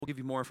give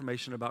you more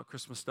information about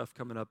Christmas stuff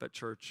coming up at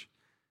church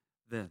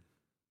then.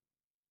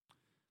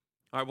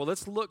 All right, well,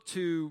 let's look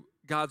to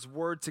God's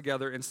word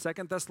together in 2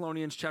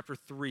 Thessalonians chapter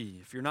 3.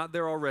 If you're not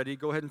there already,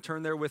 go ahead and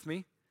turn there with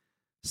me.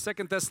 2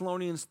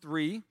 Thessalonians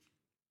 3.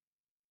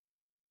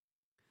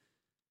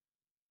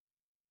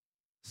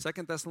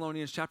 2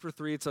 Thessalonians chapter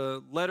 3, it's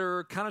a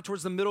letter kind of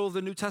towards the middle of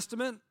the New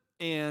Testament.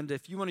 And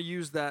if you want to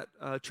use that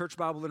church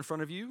Bible in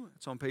front of you,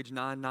 it's on page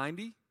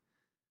 990.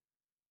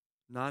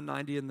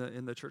 990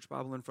 in the church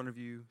Bible in front of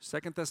you. 2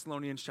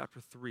 Thessalonians chapter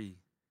 3.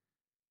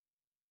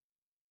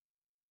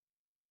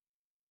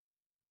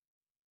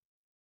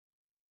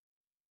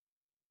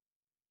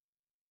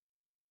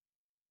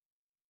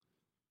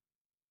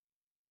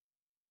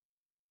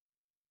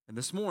 And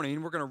this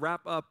morning, we're going to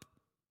wrap up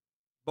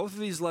both of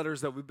these letters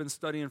that we've been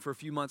studying for a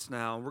few months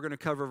now. We're going to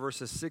cover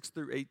verses 6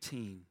 through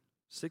 18.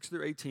 6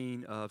 through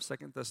 18 of 2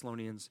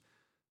 Thessalonians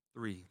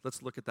 3.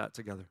 Let's look at that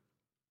together.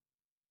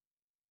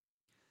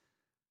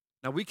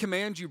 Now we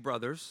command you,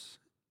 brothers,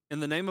 in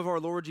the name of our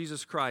Lord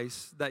Jesus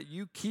Christ, that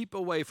you keep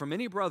away from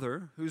any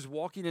brother who's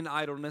walking in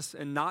idleness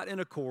and not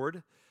in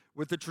accord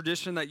with the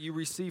tradition that you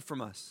receive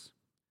from us.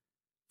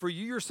 For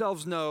you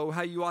yourselves know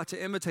how you ought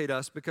to imitate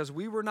us, because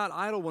we were not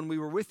idle when we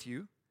were with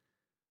you,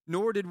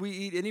 nor did we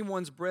eat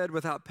anyone's bread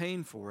without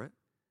paying for it,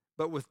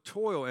 but with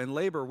toil and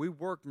labor we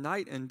worked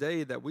night and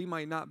day that we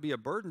might not be a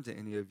burden to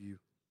any of you.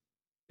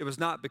 It was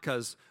not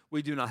because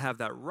we do not have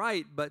that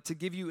right, but to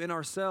give you in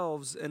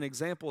ourselves an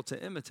example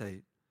to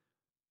imitate.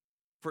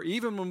 For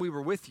even when we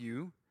were with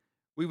you,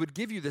 we would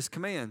give you this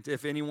command: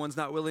 if anyone's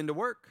not willing to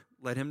work,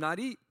 let him not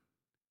eat.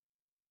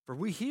 For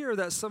we hear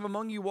that some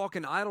among you walk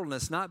in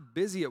idleness, not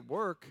busy at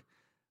work,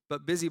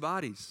 but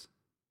busybodies.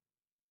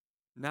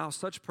 Now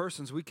such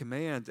persons we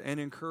command and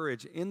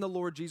encourage in the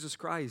Lord Jesus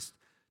Christ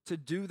to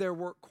do their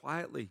work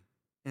quietly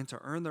and to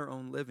earn their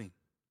own living.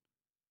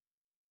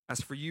 As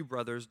for you,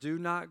 brothers, do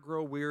not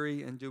grow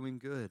weary in doing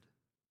good.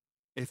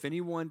 If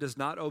anyone does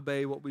not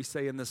obey what we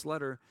say in this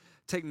letter,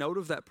 take note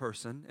of that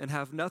person and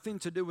have nothing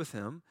to do with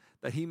him,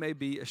 that he may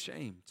be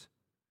ashamed.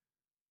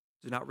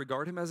 Do not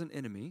regard him as an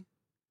enemy,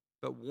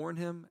 but warn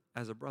him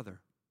as a brother.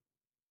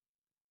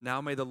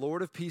 Now may the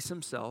Lord of peace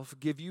himself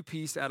give you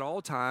peace at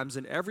all times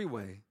in every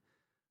way.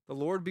 The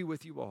Lord be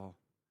with you all.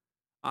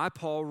 I,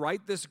 Paul,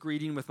 write this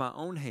greeting with my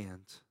own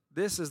hand.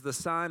 This is the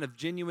sign of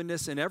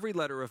genuineness in every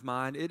letter of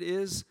mine. It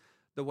is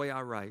the way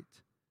I write.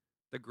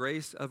 The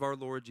grace of our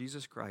Lord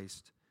Jesus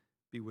Christ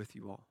be with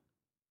you all.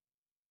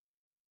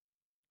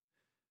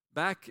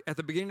 Back at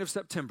the beginning of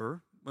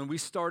September, when we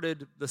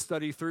started the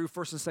study through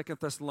 1st and 2nd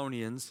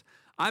Thessalonians,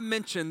 I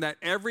mentioned that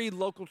every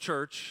local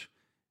church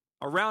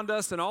around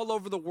us and all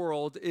over the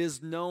world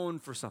is known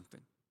for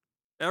something.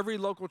 Every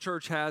local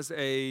church has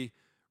a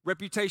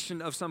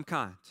reputation of some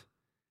kind.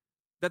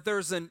 That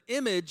there's an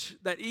image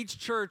that each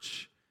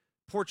church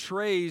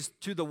portrays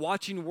to the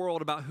watching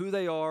world about who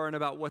they are and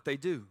about what they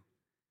do.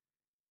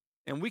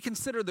 And we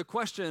considered the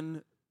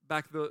question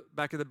back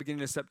at the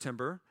beginning of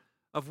September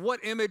of what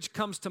image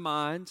comes to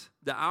mind,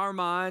 to our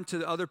mind, to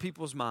the other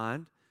people's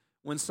mind,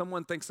 when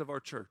someone thinks of our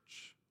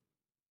church.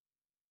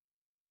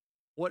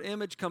 What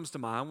image comes to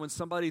mind when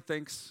somebody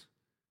thinks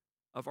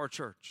of our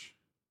church?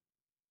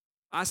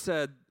 I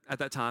said at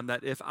that time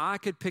that if I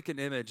could pick an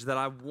image that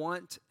I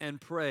want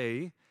and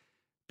pray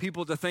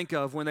people to think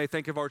of when they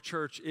think of our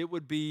church, it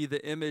would be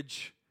the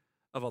image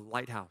of a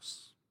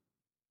lighthouse.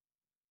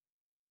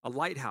 A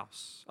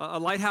lighthouse. A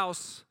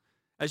lighthouse,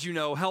 as you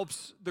know,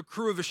 helps the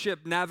crew of a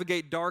ship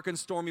navigate dark and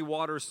stormy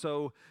waters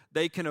so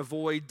they can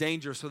avoid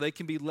danger, so they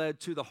can be led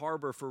to the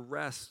harbor for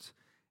rest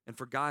and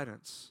for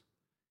guidance.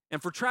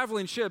 And for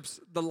traveling ships,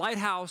 the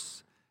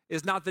lighthouse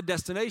is not the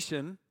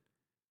destination,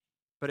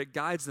 but it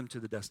guides them to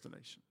the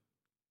destination.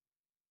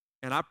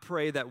 And I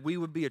pray that we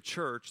would be a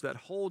church that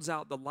holds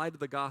out the light of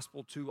the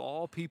gospel to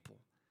all people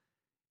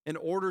in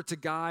order to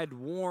guide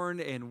worn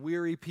and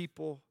weary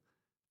people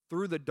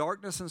through the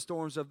darkness and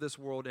storms of this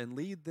world and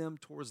lead them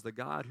towards the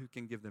God who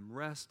can give them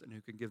rest and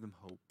who can give them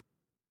hope.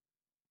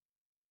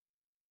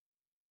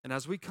 And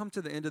as we come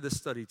to the end of this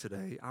study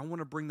today, I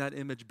want to bring that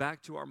image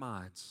back to our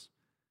minds,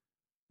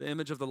 the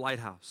image of the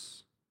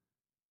lighthouse.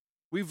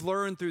 We've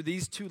learned through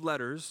these two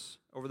letters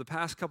over the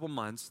past couple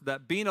months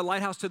that being a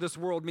lighthouse to this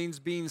world means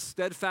being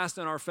steadfast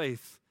in our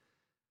faith.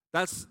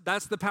 That's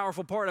the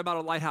powerful part about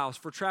a lighthouse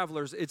for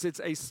travelers. It's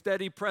a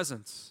steady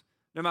presence.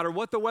 No matter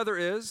what the weather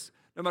is,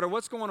 no matter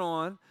what's going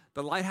on,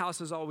 the lighthouse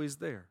is always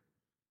there.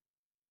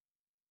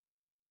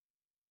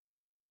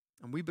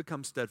 And we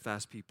become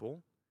steadfast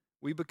people.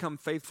 We become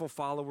faithful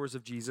followers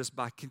of Jesus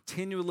by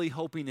continually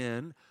hoping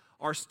in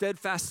our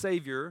steadfast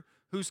Savior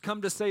who's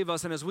come to save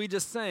us, and as we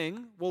just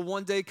sang, will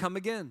one day come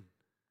again.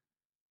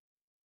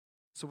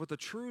 So what the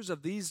truths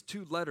of these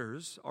two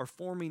letters are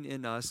forming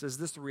in us is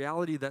this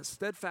reality that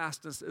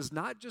steadfastness is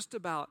not just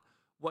about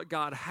what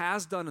God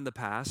has done in the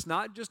past,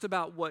 not just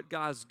about what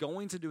God's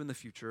going to do in the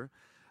future,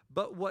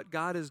 but what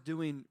God is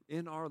doing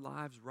in our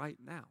lives right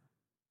now.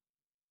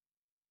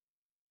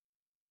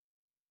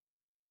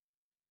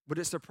 Would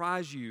it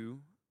surprise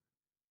you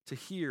to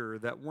hear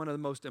that one of the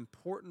most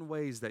important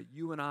ways that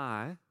you and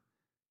I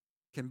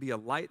can be a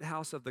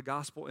lighthouse of the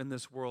gospel in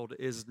this world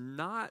is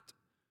not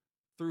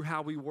through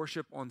how we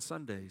worship on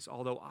Sundays,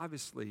 although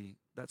obviously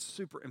that's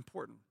super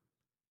important.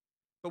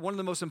 But one of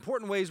the most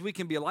important ways we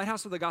can be a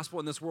lighthouse of the gospel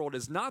in this world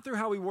is not through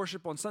how we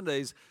worship on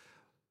Sundays,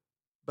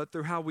 but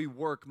through how we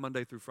work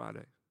Monday through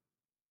Friday.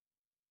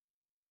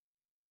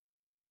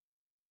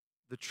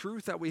 The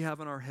truth that we have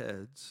in our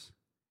heads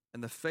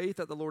and the faith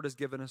that the Lord has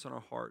given us in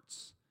our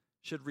hearts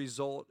should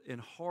result in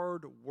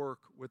hard work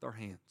with our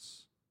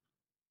hands.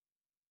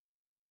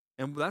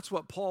 And that's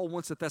what Paul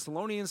wants the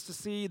Thessalonians to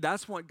see.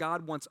 That's what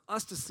God wants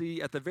us to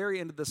see at the very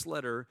end of this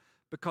letter,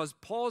 because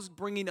Paul's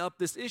bringing up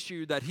this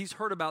issue that he's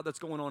heard about that's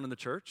going on in the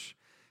church.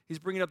 He's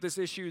bringing up this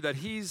issue that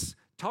he's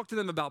talked to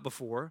them about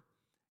before,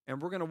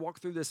 and we're going to walk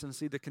through this and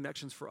see the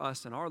connections for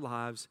us in our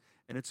lives,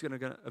 and it's going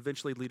to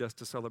eventually lead us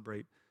to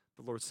celebrate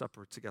the Lord's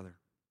Supper together.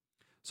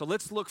 So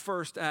let's look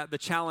first at the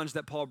challenge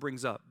that Paul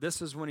brings up.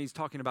 This is when he's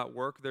talking about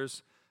work.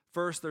 There's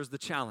the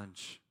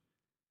challenge.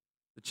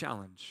 The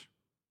challenge.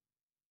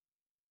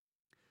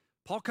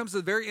 Paul comes to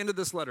the very end of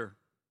this letter.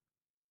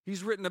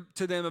 He's written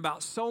to them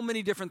about so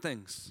many different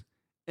things.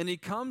 And he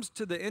comes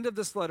to the end of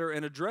this letter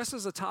and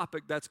addresses a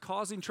topic that's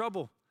causing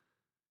trouble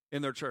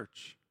in their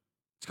church.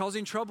 It's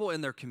causing trouble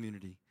in their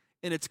community.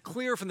 And it's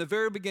clear from the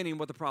very beginning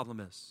what the problem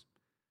is,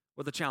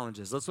 what the challenge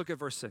is. Let's look at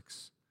verse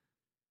 6.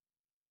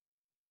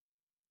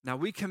 Now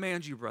we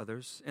command you,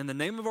 brothers, in the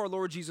name of our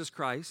Lord Jesus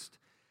Christ,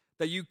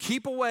 that you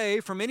keep away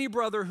from any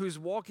brother who's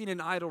walking in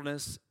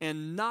idleness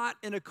and not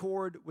in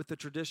accord with the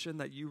tradition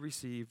that you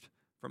received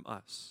from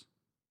us.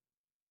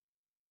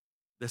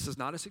 This is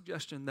not a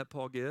suggestion that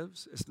Paul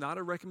gives. It's not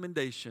a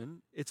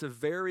recommendation. It's a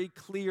very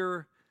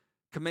clear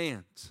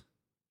command.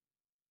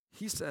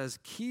 He says,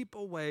 keep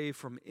away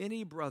from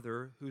any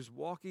brother who's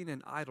walking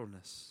in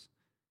idleness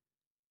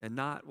and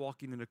not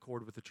walking in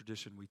accord with the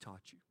tradition we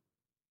taught you.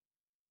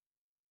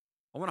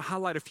 I want to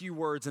highlight a few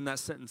words in that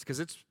sentence because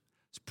it's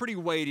pretty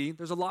weighty.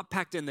 There's a lot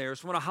packed in there.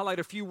 So I want to highlight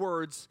a few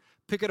words,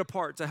 pick it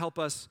apart to help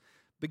us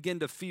begin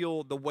to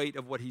feel the weight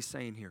of what he's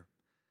saying here.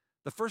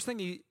 The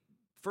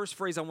first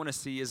phrase I want to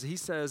see is he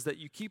says that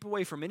you keep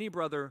away from any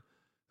brother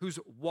who's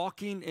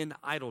walking in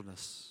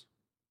idleness.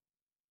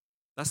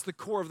 That's the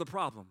core of the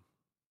problem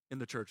in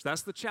the church.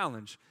 That's the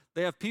challenge.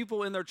 They have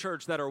people in their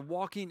church that are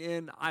walking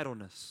in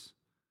idleness.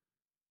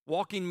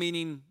 Walking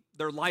meaning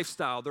their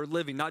lifestyle, their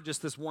living, not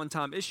just this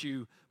one-time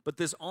issue, but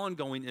this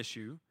ongoing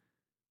issue.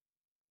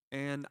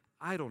 And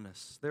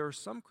idleness. There are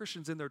some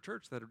Christians in their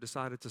church that have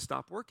decided to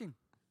stop working.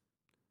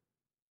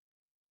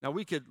 Now,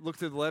 we could look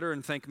through the letter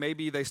and think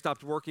maybe they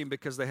stopped working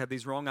because they had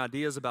these wrong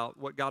ideas about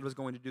what God was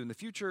going to do in the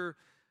future,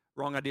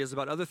 wrong ideas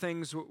about other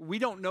things. We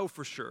don't know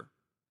for sure.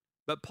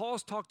 But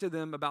Paul's talked to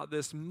them about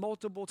this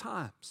multiple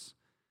times.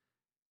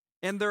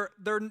 And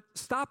their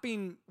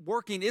stopping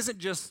working isn't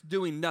just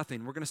doing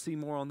nothing. We're going to see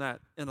more on that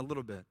in a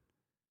little bit.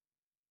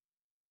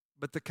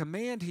 But the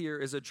command here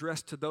is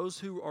addressed to those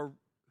who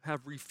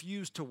have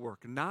refused to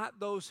work,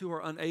 not those who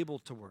are unable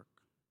to work.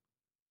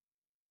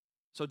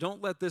 So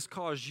don't let this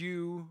cause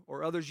you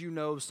or others you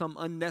know some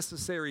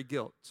unnecessary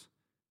guilt.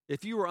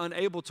 If you are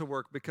unable to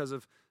work because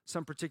of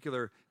some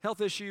particular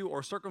health issue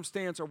or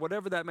circumstance or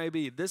whatever that may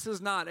be, this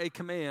is not a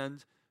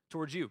command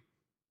towards you.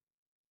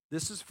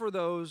 This is for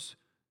those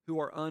who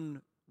are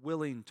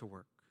unwilling to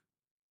work,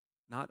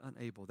 not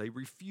unable. They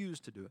refuse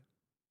to do it.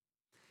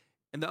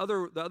 And the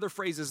other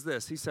phrase is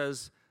this. He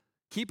says,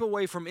 keep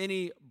away from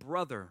any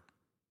brother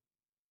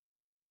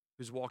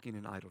who's walking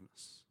in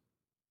idleness.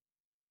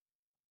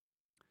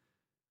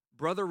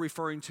 Brother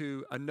referring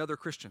to another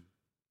Christian.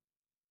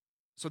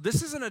 So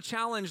this isn't a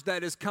challenge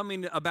that is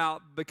coming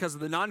about because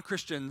of the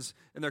non-Christians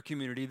in their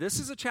community. This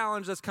is a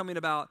challenge that's coming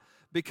about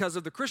because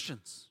of the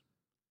Christians.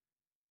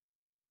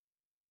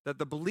 That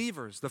the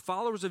believers, the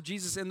followers of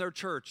Jesus in their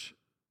church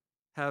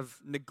have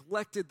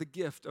neglected the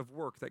gift of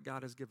work that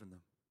God has given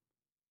them.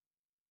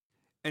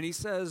 And he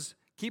says,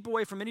 keep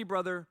away from any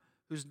brother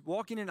who's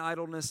walking in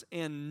idleness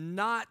and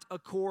not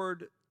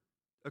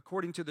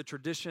according to the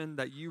tradition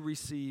that you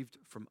received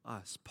from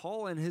us.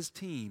 Paul and his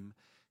team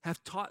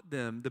have taught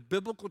them the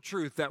biblical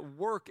truth that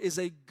work is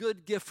a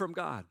good gift from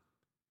God.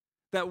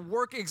 That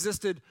work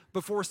existed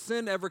before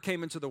sin ever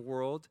came into the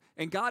world,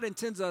 and God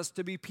intends us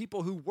to be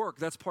people who work.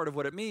 That's part of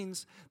what it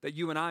means that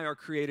you and I are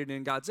created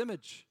in God's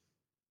image.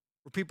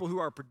 We're people who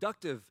are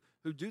productive,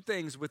 who do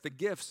things with the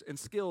gifts and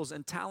skills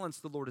and talents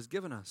the Lord has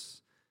given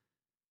us.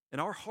 And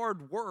our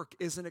hard work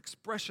is an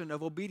expression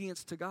of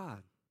obedience to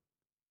God.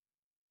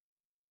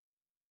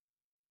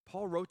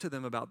 Paul wrote to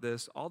them about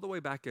this all the way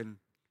back in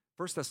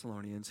 1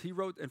 Thessalonians. He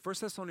wrote in 1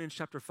 Thessalonians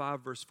chapter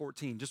 5, verse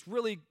 14, just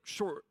really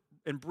short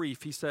and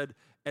brief, he said,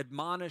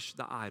 admonish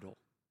the idle.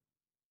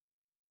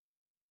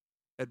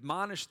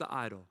 Admonish the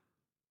idle.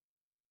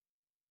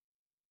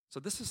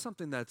 So this is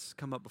something that's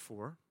come up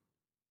before.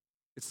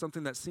 It's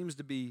something that seems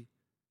to be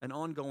an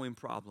ongoing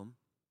problem.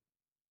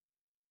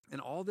 And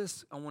all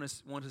this I want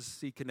to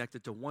see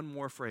connected to one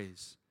more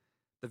phrase,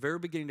 the very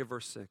beginning of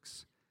verse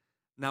 6.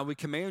 Now we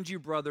command you,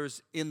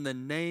 brothers, in the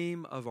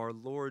name of our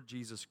Lord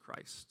Jesus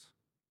Christ.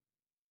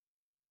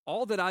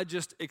 All that I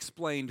just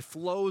explained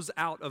flows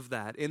out of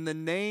that in the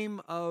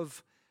name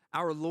of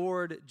our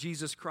Lord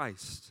Jesus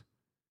Christ.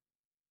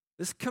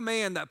 This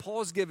command that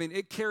Paul's giving,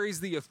 it carries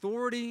the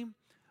authority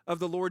of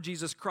the Lord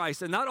Jesus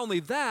Christ. And not only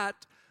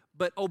that,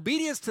 but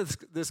obedience to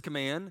this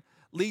command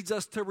leads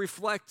us to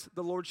reflect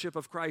the lordship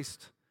of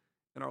Christ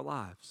in our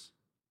lives.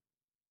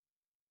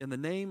 In the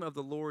name of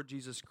the Lord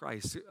Jesus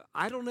Christ.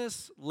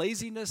 Idleness,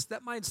 laziness,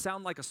 that might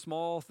sound like a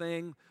small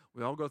thing.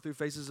 We all go through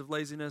phases of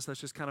laziness. That's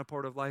just kind of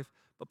part of life.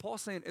 But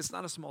Paul's saying it's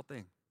not a small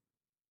thing.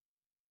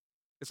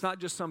 It's not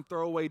just some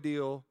throwaway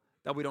deal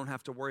that we don't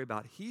have to worry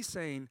about. He's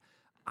saying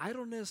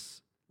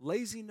idleness,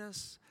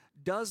 laziness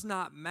does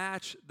not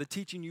match the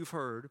teaching you've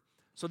heard.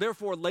 So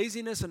therefore,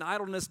 laziness and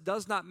idleness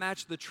does not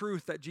match the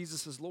truth that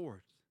Jesus is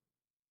Lord.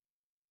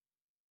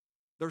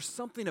 There's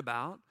something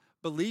about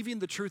believing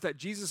the truth that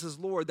Jesus is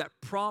Lord that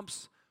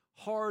prompts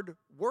hard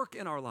work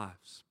in our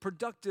lives,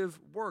 productive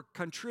work,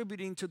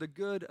 contributing to the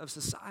good of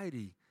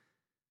society.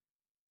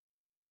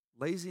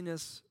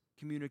 Laziness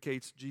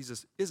communicates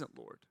Jesus isn't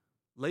Lord.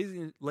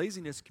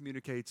 Laziness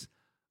communicates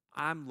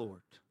I'm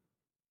Lord.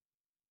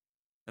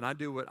 And I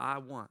do what I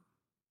want,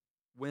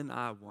 when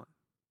I want.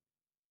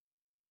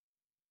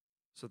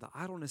 So the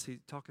idleness he's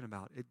talking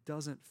about, it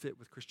doesn't fit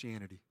with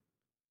Christianity.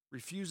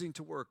 Refusing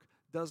to work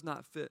does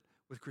not fit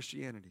with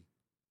Christianity.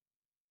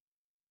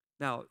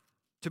 Now,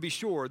 to be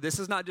sure, this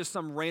is not just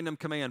some random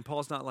command.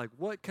 Paul's not like,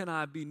 what can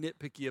I be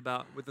nitpicky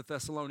about with the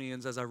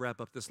Thessalonians as I wrap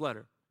up this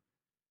letter?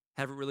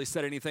 Haven't really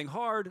said anything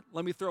hard.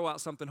 Let me throw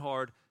out something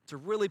hard to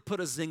really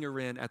put a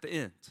zinger in at the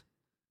end.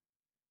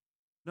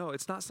 No,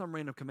 it's not some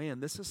random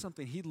command. This is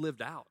something he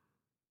lived out.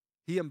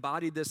 He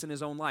embodied this in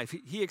his own life.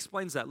 He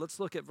explains that. Let's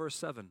look at verse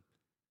 7.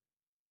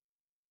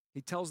 He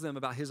tells them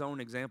about his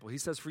own example. He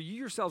says, for you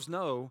yourselves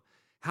know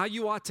how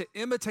you ought to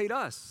imitate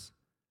us,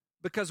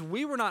 because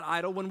we were not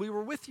idle when we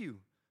were with you.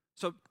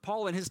 So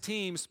Paul and his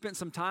team spent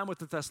some time with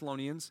the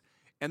Thessalonians,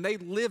 and they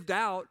lived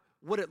out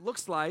what it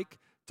looks like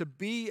to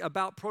be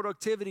about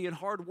productivity and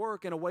hard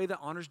work in a way that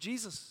honors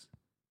Jesus.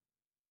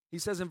 He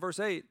says in verse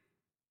 8,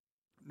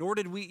 nor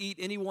did we eat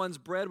anyone's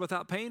bread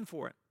without paying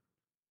for it,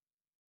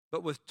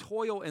 but with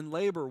toil and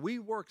labor we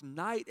worked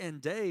night and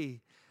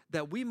day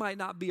that we might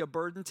not be a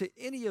burden to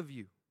any of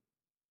you.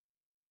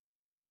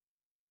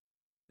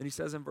 And he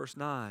says in verse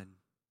 9,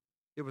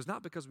 it was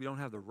not because we don't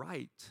have the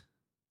right,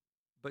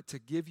 but to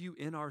give you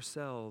in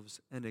ourselves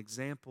an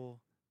example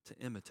to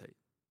imitate.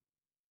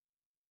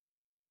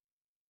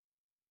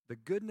 The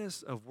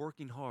goodness of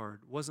working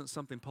hard wasn't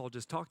something Paul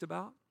just talked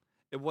about.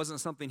 It wasn't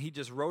something he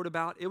just wrote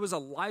about. It was a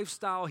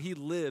lifestyle he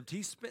lived.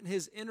 He spent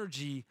his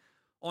energy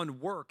on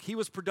work. He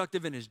was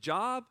productive in his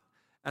job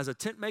as a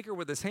tent maker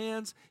with his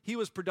hands. He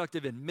was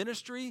productive in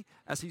ministry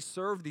as he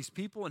served these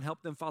people and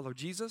helped them follow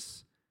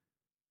Jesus.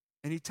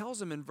 And he tells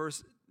them in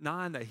verse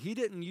 9 that he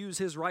didn't use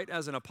his right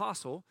as an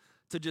apostle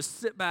to just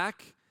sit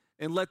back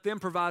and let them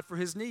provide for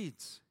his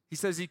needs. He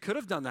says he could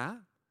have done that,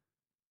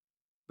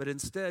 but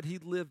instead he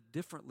lived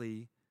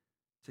differently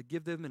to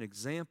give them an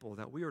example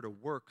that we are to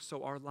work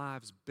so our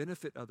lives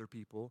benefit other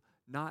people,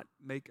 not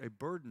make a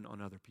burden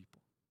on other people.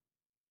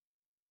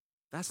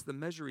 That's the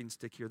measuring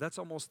stick here. That's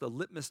almost the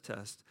litmus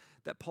test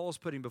that Paul's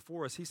putting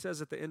before us. He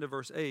says at the end of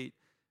verse 8,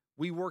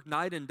 we work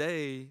night and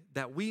day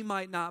that we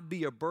might not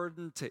be a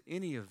burden to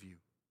any of you.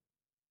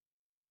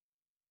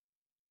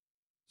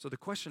 So the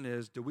question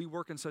is, do we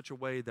work in such a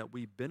way that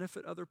we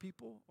benefit other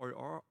people, or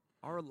are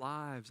our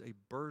lives a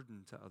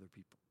burden to other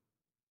people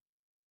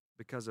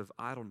because of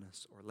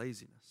idleness or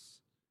laziness?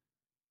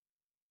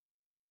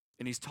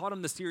 And he's taught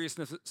them the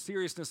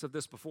seriousness of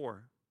this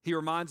before. He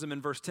reminds them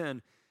in verse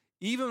 10,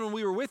 even when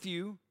we were with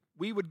you,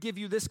 we would give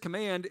you this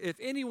command, if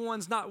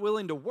anyone's not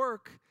willing to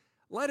work,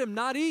 let him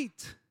not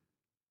eat.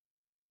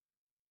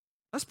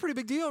 That's a pretty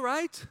big deal,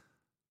 right?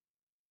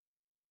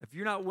 If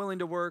you're not willing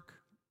to work,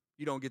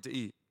 you don't get to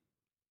eat.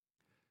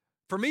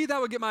 For me, that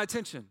would get my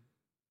attention.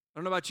 I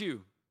don't know about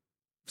you.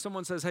 If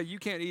someone says, hey, you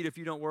can't eat if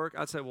you don't work,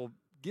 I'd say, well,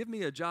 give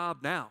me a job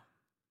now.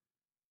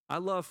 I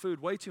love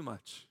food way too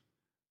much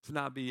to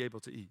not be able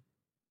to eat.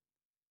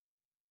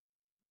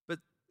 But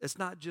it's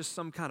not just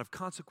some kind of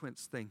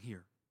consequence thing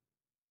here.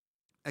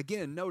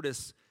 Again,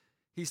 notice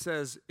he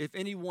says, if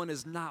anyone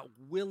is not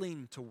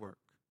willing to work.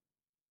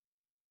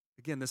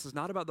 Again, this is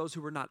not about those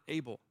who are not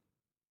able.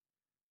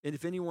 And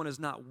if anyone is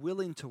not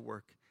willing to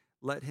work,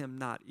 let him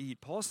not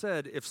eat. Paul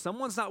said, if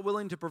someone's not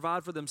willing to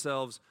provide for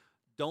themselves,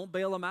 don't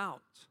bail them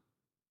out.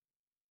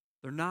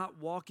 They're not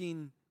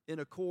walking in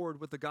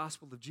accord with the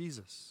gospel of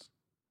Jesus.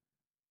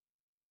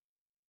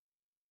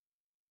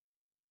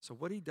 So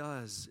what he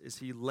does is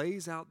he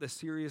lays out the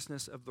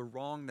seriousness of the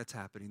wrong that's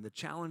happening, the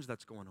challenge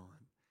that's going on.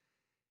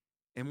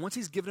 And once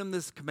he's given them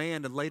this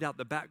command and laid out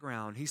the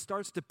background, he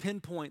starts to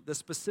pinpoint the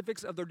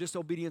specifics of their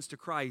disobedience to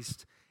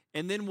Christ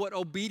and then what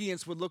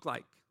obedience would look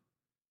like.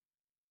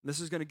 This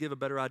is going to give a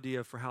better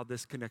idea for how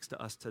this connects to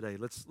us today.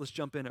 Let's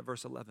jump in at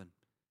verse 11.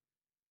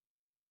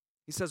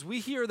 He says, we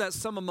hear that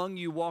some among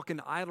you walk in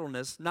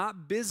idleness,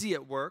 not busy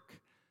at work,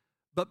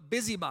 but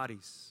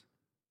busybodies.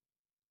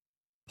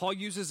 Paul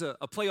uses a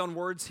play on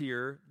words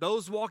here.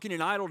 Those walking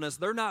in idleness,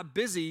 they're not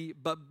busy,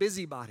 but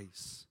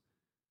busybodies.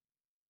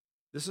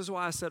 This is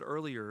why I said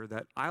earlier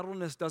that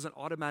idleness doesn't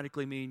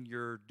automatically mean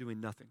you're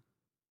doing nothing.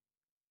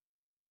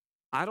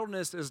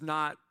 Idleness is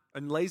not,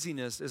 and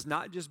laziness is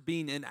not just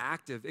being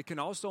inactive. It can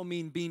also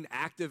mean being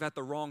active at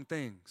the wrong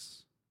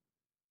things.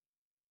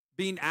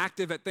 Being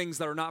active at things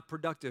that are not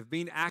productive.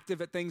 Being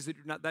active at things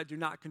that do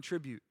not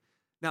contribute.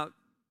 Now,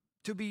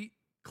 to be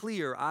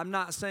clear, I'm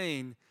not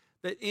saying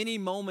that any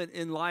moment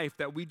in life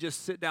that we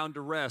just sit down to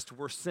rest,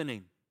 we're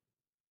sinning.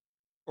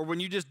 Or when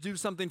you just do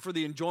something for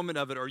the enjoyment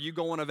of it, or you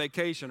go on a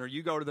vacation, or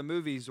you go to the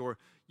movies, or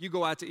you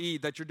go out to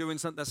eat, that you're doing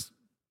something that's,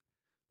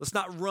 let's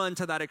not run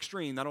to that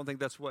extreme. I don't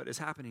think that's what is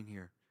happening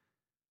here.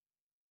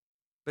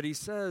 But he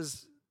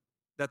says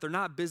that they're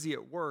not busy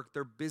at work,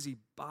 they're busy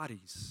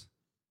bodies.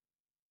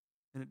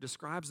 And it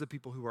describes the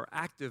people who are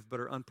active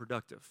but are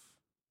unproductive.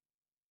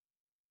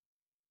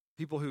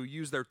 People who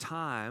use their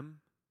time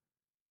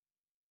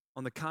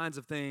on the kinds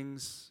of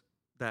things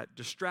that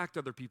distract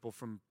other people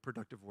from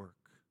productive work.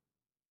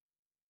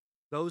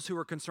 Those who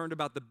are concerned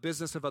about the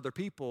business of other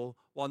people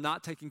while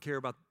not taking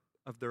care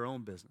of their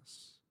own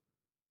business.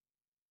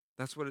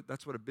 That's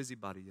what a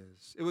busybody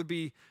is. It would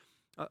be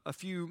a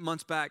few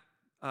months back,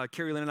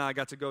 Carrie Lynn and I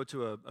got to go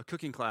to a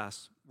cooking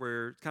class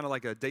where it's kind of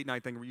like a date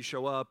night thing where you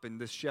show up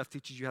and this chef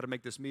teaches you how to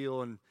make this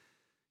meal, and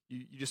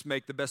you just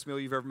make the best meal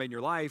you've ever made in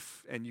your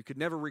life, and you could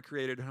never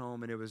recreate it at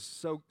home, and it was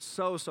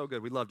so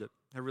good. We loved it.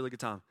 Had a really good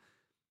time.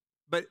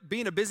 But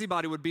being a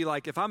busybody would be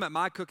like if I'm at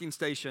my cooking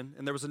station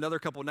and there was another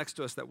couple next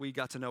to us that we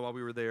got to know while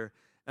we were there,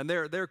 and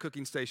they're at their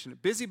cooking station.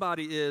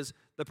 Busybody is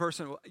the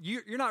person,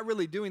 you're not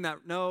really doing that.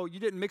 No, you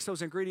didn't mix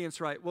those ingredients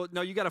right. Well,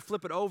 no, you got to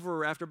flip it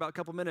over after about a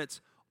couple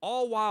minutes,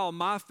 all while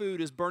my food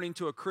is burning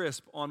to a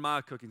crisp on my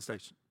cooking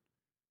station.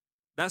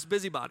 That's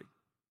busybody.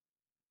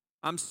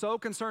 I'm so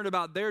concerned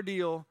about their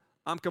deal,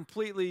 I'm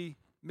completely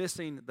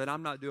missing that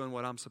I'm not doing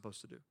what I'm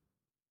supposed to do.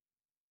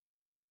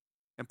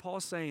 And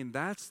Paul's saying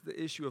that's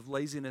the issue of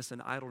laziness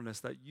and idleness,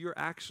 that you're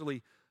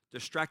actually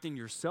distracting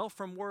yourself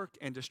from work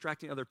and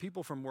distracting other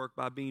people from work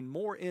by being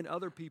more in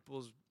other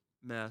people's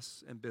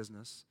mess and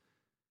business,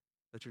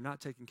 that you're not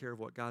taking care of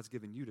what God's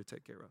given you to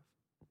take care of.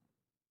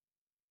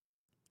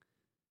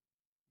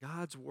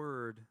 God's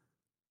word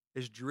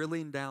is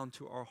drilling down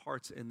to our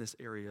hearts in this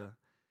area,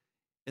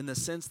 in the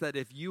sense that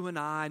if you and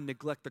I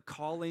neglect the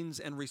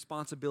callings and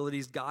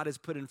responsibilities God has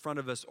put in front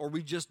of us, or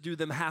we just do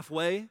them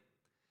halfway,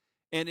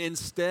 and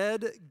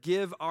instead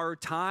give our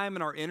time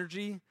and our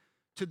energy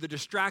to the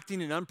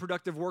distracting and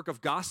unproductive work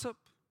of gossip,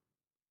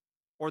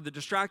 or the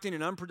distracting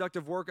and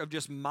unproductive work of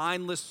just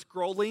mindless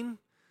scrolling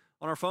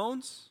on our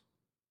phones,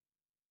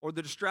 or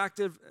the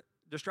distracting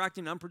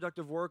and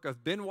unproductive work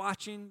of binge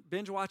watching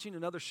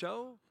another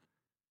show,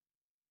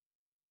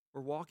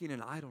 we're walking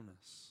in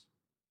idleness.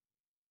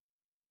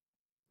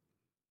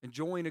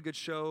 Enjoying a good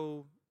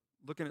show,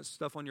 looking at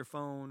stuff on your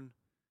phone,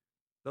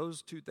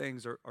 those two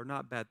things are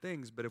not bad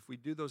things, but if we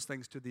do those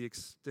things to the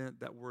extent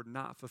that we're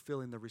not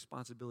fulfilling the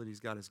responsibilities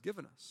God has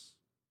given us,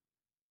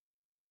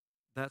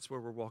 that's where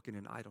we're walking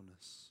in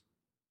idleness,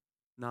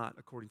 not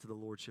according to the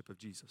lordship of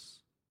Jesus.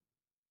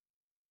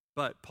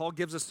 But Paul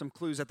gives us some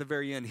clues at the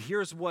very end.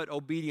 Here's what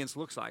obedience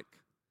looks like.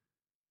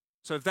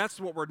 So if that's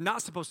what we're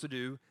not supposed to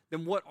do,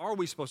 then what are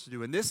we supposed to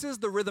do? And this is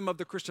the rhythm of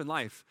the Christian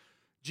life.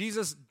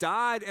 Jesus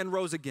died and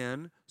rose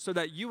again so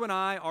that you and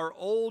I, our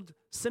old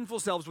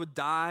sinful selves, would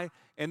die,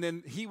 and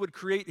then he would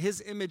create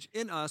his image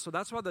in us. So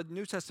that's why the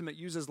New Testament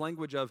uses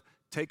language of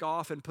take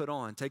off and put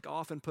on, take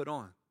off and put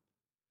on.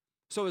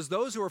 So as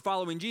those who are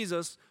following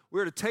Jesus,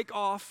 we're to take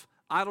off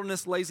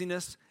idleness,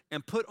 laziness,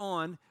 and put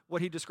on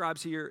what he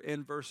describes here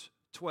in verse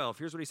 12.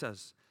 Here's what he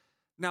says.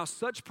 Now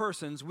such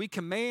persons we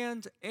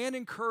command and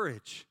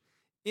encourage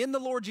in the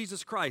Lord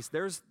Jesus Christ.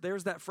 There's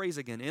that phrase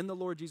again, in the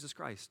Lord Jesus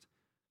Christ,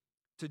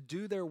 to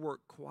do their work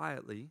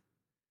quietly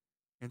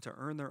and to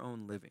earn their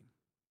own living.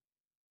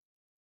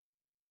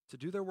 To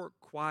do their work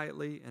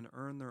quietly and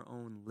earn their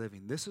own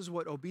living. This is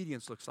what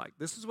obedience looks like.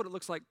 This is what it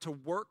looks like to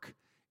work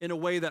in a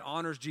way that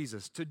honors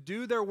Jesus. To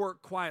do their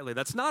work quietly.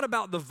 That's not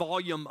about the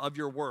volume of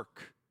your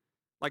work,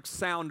 like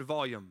sound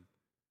volume.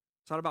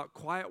 It's not about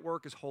quiet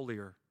work is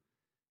holier.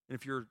 And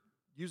if you're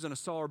using a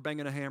saw or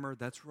banging a hammer,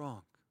 that's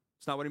wrong.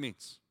 It's not what he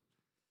means.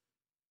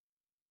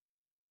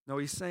 No,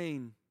 he's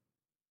saying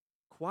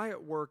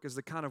quiet work is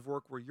the kind of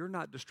work where you're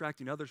not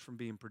distracting others from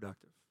being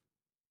productive.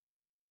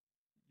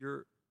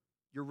 You're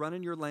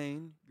running your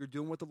lane. You're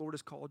doing what the Lord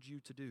has called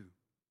you to do.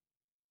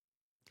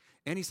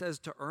 And he says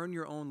to earn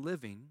your own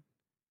living,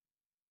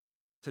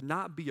 to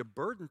not be a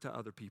burden to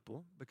other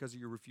people because of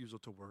your refusal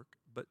to work,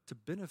 but to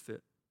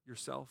benefit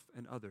yourself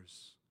and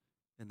others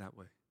in that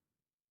way.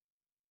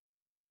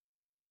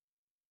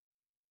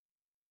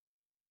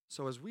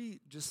 So as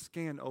we just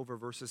scan over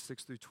verses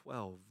 6 through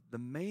 12, the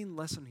main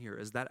lesson here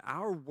is that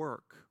our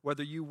work,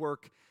 whether you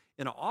work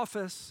in an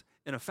office,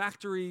 in a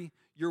factory,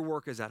 your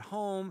work is at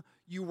home,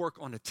 you work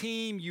on a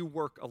team, you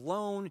work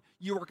alone,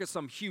 you work at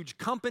some huge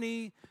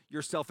company,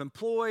 you're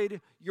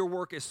self-employed, your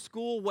work is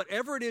school,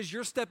 whatever it is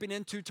you're stepping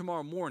into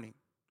tomorrow morning,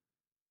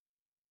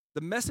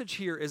 The message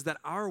here is that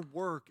our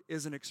work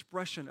is an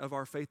expression of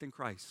our faith in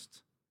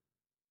Christ.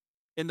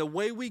 And the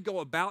way we go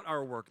about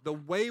our work, the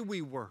way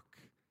we work,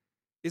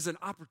 is an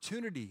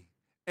opportunity,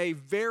 a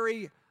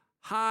very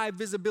high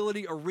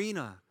visibility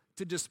arena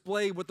to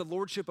display what the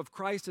lordship of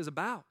Christ is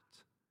about.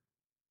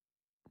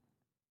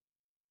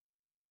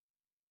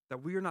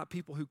 That we are not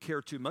people who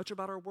care too much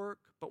about our work,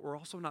 but we're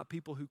also not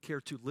people who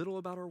care too little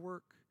about our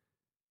work.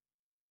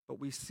 But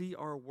we see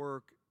our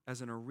work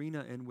as an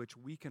arena in which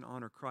we can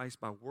honor Christ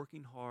by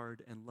working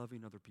hard and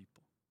loving other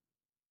people.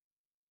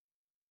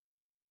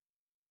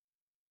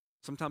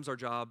 Sometimes our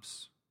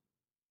jobs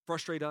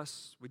frustrate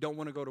us. We don't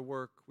want to go to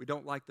work. We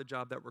don't like the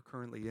job that we're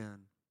currently in.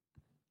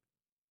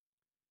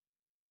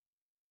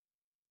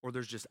 Or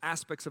there's just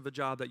aspects of the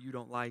job that you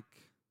don't like.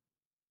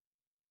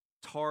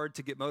 It's hard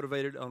to get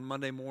motivated on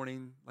Monday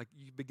morning. Like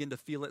you begin to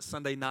feel it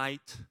Sunday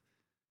night,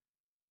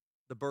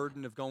 the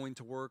burden of going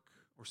to work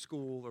or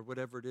school or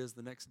whatever it is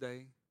the next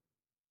day.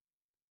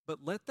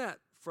 But let that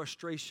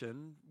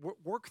frustration,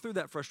 work through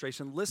that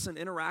frustration, listen,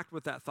 interact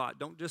with that thought.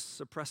 Don't just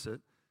suppress it.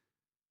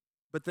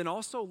 But then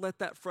also let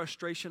that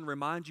frustration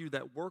remind you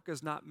that work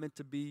is not meant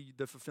to be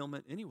the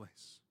fulfillment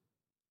anyways.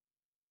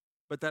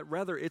 But that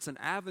rather it's an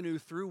avenue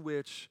through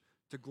which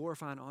to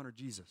glorify and honor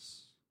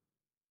Jesus.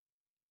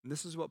 And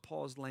this is what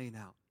Paul is laying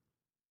out.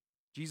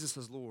 Jesus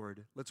is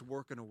Lord. Let's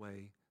work in a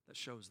way that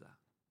shows that.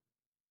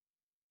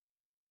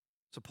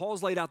 So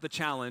Paul's laid out the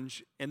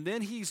challenge, and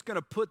then he's going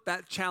to put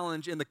that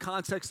challenge in the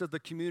context of the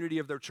community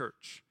of their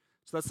church.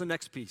 So that's the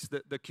next piece,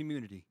 the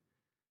community.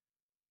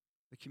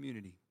 The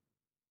community.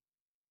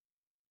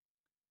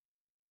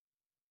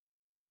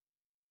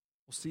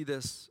 We'll see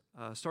this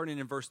starting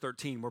in verse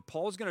 13, where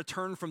Paul's going to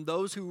turn from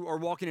those who are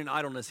walking in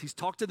idleness. He's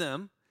talked to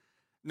them.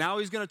 Now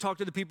he's going to talk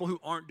to the people who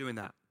aren't doing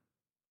that,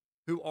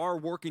 who are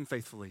working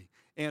faithfully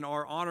and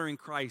are honoring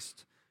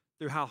Christ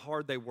through how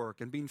hard they work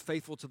and being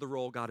faithful to the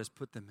role God has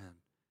put them in.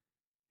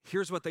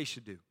 Here's what they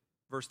should do.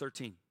 Verse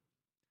 13.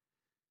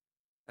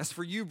 As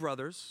for you,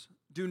 brothers,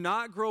 do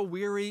not grow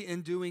weary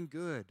in doing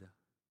good.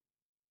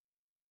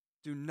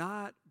 Do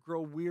not grow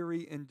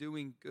weary in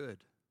doing good.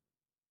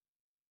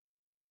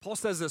 Paul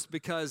says this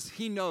because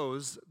he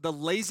knows the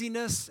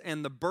laziness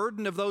and the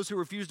burden of those who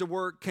refuse to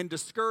work can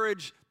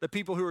discourage the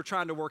people who are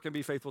trying to work and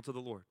be faithful to the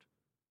Lord.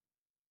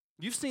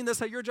 You've seen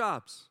this at your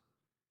jobs.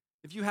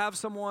 If you have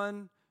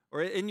someone,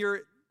 or in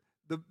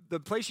the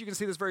place you can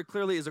see this very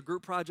clearly is a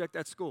group project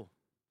at school.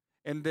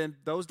 And then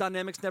those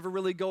dynamics never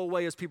really go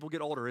away as people get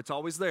older. It's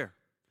always there.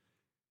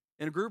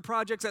 In group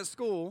projects at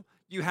school,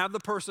 you have the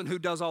person who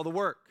does all the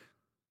work.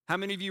 How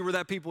many of you were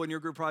that people in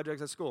your group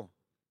projects at school?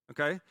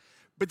 Okay?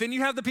 But then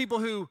you have the people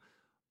who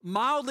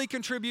mildly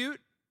contribute.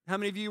 How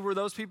many of you were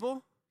those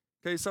people?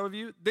 Okay, some of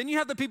you. Then you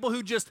have the people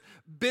who just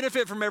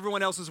benefit from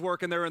everyone else's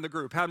work and they're in the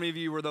group. How many of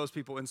you were those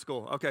people in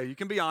school? Okay, you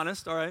can be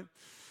honest, all right?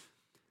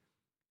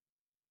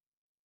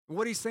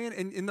 What he's saying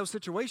in those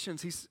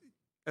situations, he's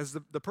as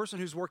the person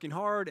who's working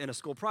hard in a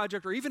school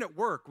project or even at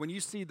work, when you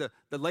see the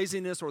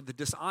laziness or the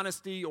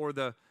dishonesty or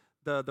the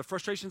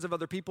frustrations of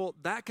other people,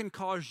 that can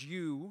cause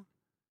you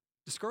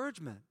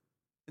discouragement.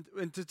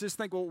 And to just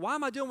think, well, why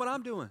am I doing what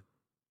I'm doing?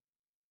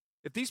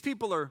 If these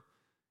people are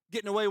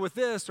getting away with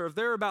this or if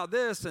they're about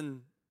this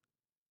and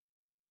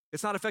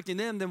it's not affecting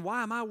them, then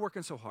why am I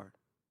working so hard?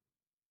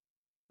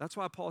 That's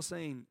why Paul's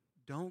saying,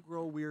 don't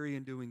grow weary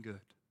in doing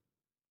good.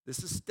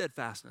 This is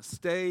steadfastness.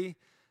 Stay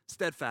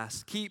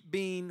steadfast. Keep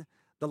being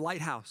the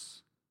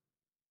lighthouse.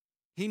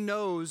 He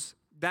knows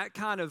that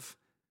kind of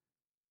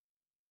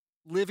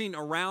living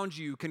around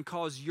you can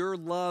cause your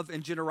love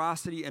and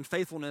generosity and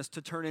faithfulness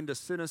to turn into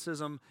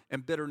cynicism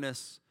and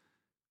bitterness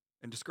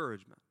and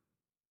discouragement.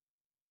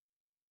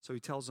 So he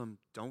tells them,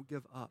 don't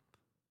give up.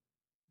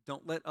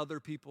 Don't let other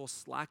people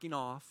slacking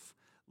off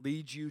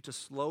lead you to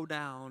slow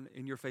down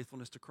in your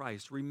faithfulness to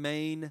Christ.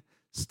 Remain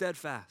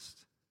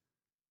steadfast.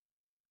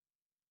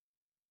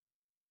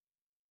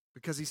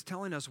 Because he's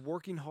telling us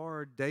working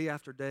hard day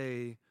after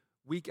day,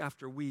 week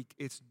after week,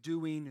 it's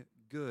doing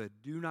good.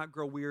 Do not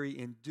grow weary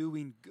in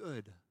doing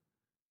good.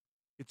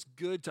 It's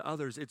good to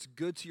others. It's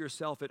good to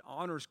yourself. It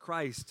honors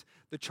Christ.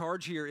 The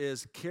charge here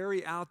is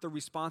carry out the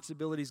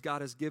responsibilities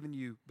God has given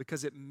you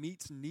because it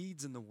meets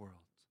needs in the world.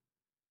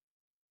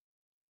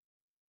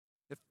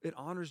 It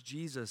honors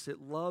Jesus.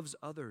 It loves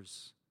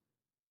others.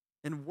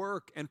 And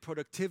work and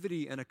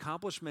productivity and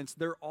accomplishments,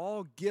 they're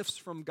all gifts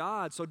from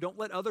God. So don't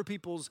let other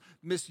people's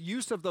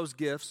misuse of those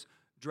gifts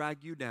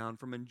drag you down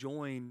from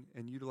enjoying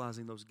and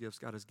utilizing those gifts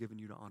God has given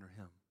you to honor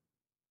Him.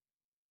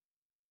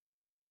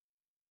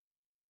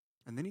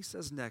 And then he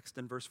says next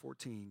in verse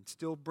 14,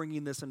 still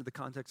bringing this into the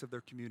context of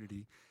their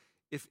community,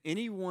 if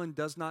anyone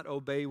does not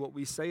obey what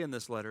we say in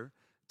this letter,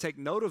 take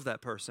note of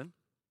that person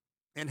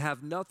and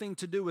have nothing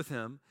to do with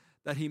him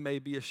that he may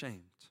be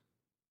ashamed.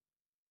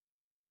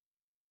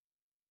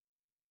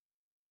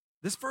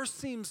 This verse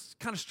seems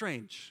kind of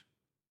strange,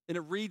 and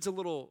it reads a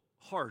little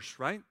harsh,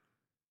 right?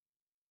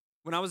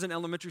 When I was in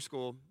elementary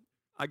school,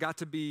 I got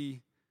to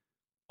be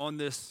on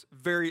this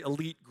very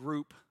elite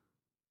group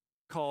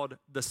called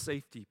the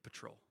Safety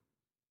Patrol.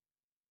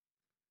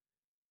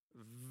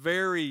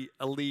 very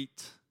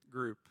elite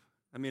group.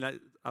 I mean,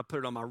 I put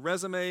it on my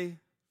resume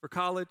for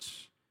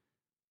college,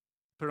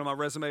 put it on my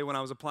resume when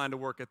I was applying to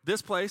work at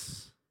this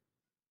place.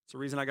 It's the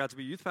reason I got to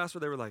be youth pastor.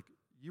 They were like,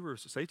 you were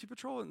safety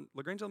patrol in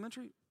LaGrange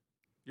Elementary?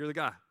 You're the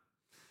guy.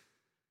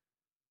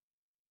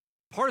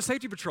 Part of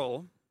safety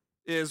patrol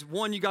is,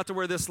 one, you got to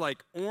wear this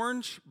like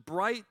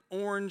bright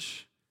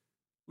orange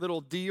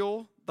little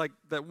deal like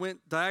that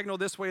went diagonal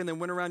this way and then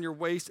went around your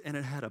waist, and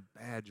it had a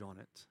badge on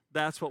it.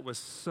 That's what was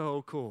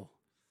so cool.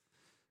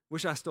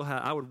 Wish I still had.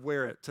 I would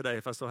wear it today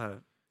if I still had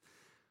it.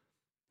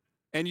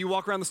 And you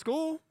walk around the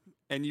school,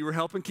 and you were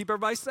helping keep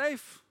everybody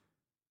safe.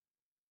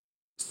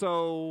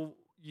 So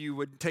you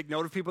would take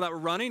note of people that were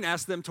running,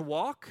 ask them to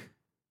walk.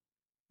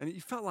 And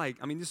you felt like,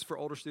 I mean, this is for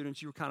older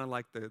students, you were kind of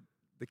like the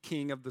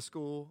king of the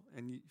school,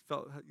 and you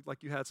felt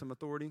like you had some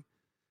authority.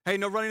 Hey,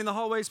 no running in the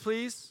hallways,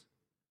 please.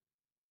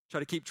 Try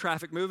to keep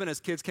traffic moving.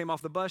 As kids came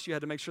off the bus, you had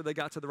to make sure they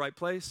got to the right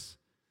place.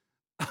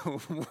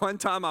 One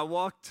time I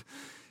walked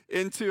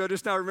into, I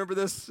just now remember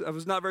this, I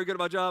was not very good at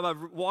my job. I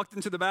walked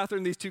into the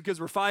bathroom, these two kids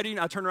were fighting.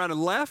 I turned around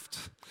and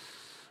left.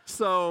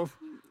 So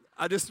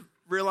I just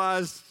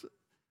realized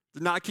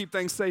to not keep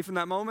things safe in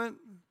that moment.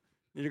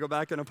 Need to go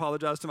back and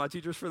apologize to my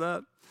teachers for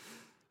that.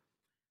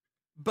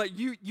 But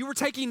you were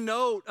taking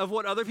note of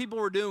what other people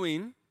were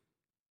doing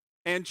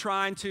and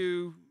trying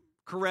to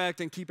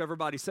correct and keep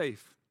everybody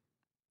safe.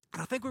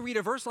 And I think we read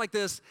a verse like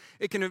this,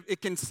 it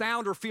can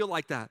sound or feel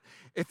like that.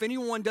 If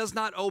anyone does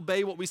not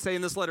obey what we say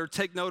in this letter,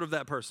 take note of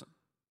that person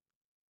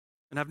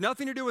and have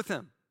nothing to do with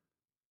him,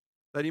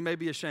 that he may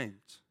be ashamed.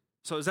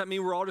 So does that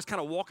mean we're all just kind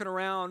of walking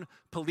around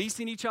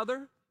policing each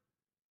other?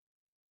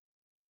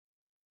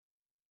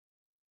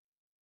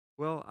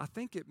 Well, I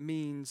think it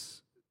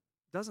means,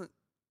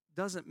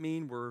 doesn't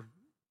mean we're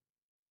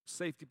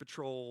safety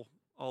patrol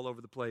all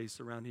over the place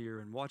around here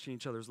and watching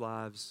each other's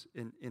lives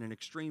in an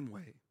extreme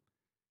way.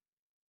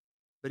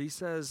 But he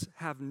says,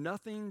 have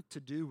nothing to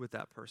do with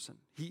that person.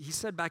 He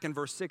said back in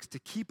verse 6 to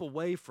keep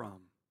away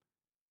from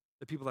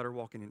the people that are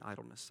walking in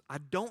idleness. I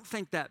don't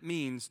think that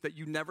means that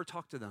you never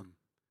talk to them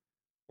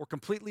or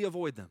completely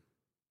avoid them.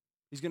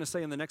 He's going to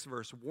say in the next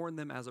verse, warn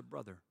them as a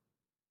brother.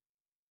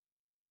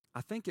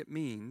 I think it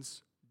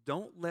means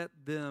don't let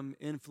them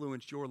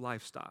influence your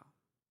lifestyle.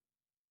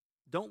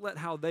 Don't let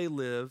how they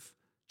live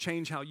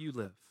change how you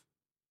live.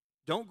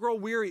 Don't grow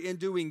weary in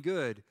doing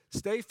good.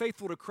 Stay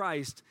faithful to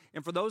Christ.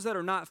 And for those that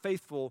are not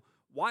faithful,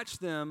 watch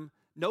them,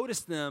 notice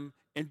them,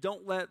 and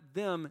don't let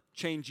them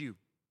change you.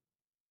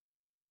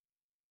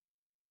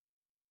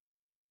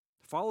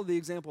 Follow the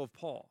example of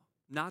Paul,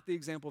 not the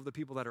example of the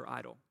people that are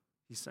idle,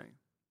 he's saying.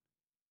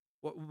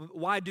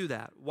 Why do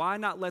that? Why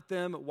not let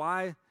them?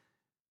 Why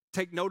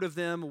take note of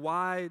them?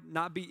 Why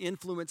not be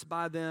influenced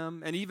by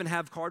them and even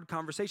have hard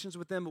conversations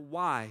with them?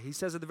 Why? He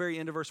says at the very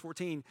end of verse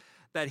 14,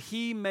 that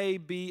he may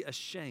be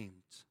ashamed.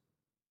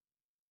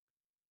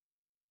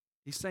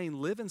 He's saying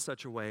live in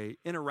such a way,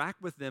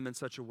 interact with them in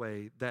such a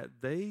way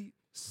that they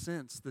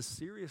sense the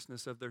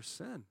seriousness of their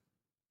sin.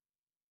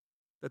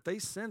 That they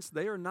sense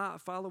they are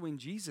not following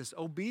Jesus.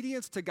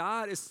 Obedience to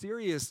God is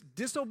serious.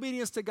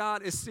 Disobedience to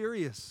God is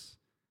serious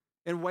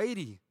and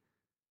weighty.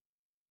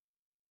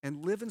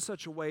 And live in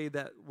such a way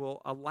that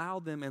will allow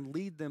them and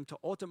lead them to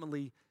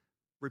ultimately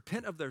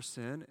repent of their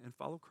sin and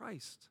follow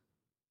Christ.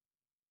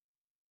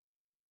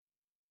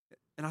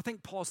 And I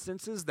think Paul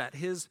senses that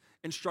his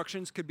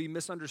instructions could be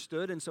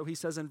misunderstood, and so he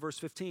says in verse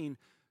 15,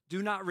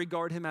 do not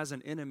regard him as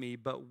an enemy,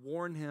 but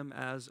warn him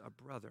as a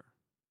brother.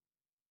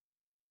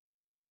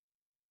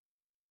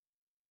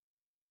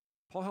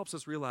 Paul helps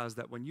us realize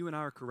that when you and I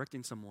are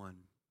correcting someone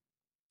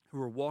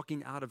who are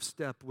walking out of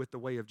step with the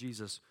way of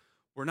Jesus,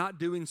 we're not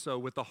doing so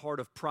with the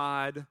heart of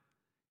pride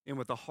and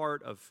with a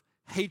heart of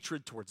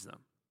hatred towards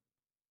them,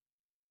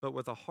 but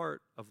with a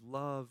heart of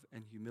love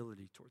and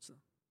humility towards them.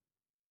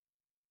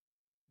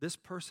 This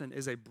person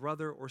is a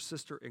brother or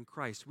sister in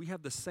Christ. We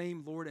have the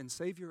same Lord and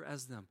Savior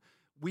as them.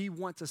 We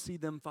want to see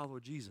them follow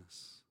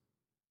Jesus.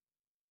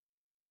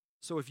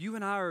 So if you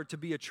and I are to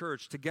be a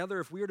church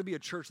together, if we are to be a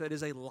church that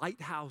is a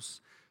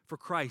lighthouse for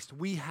Christ,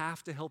 we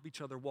have to help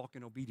each other walk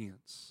in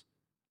obedience.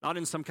 Not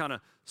in some kind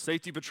of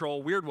safety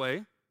patrol weird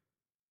way,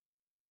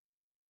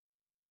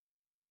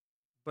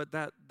 but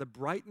that the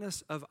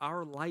brightness of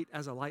our light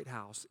as a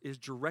lighthouse is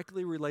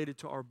directly related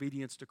to our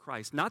obedience to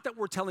Christ. Not that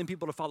we're telling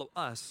people to follow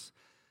us,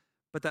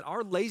 but that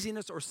our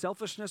laziness or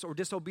selfishness or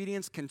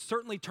disobedience can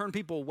certainly turn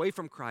people away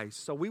from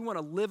Christ. So we want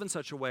to live in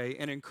such a way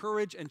and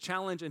encourage and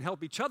challenge and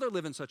help each other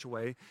live in such a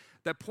way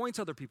that points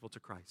other people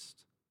to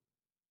Christ.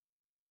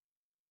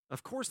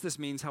 Of course, this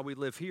means how we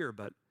live here,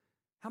 but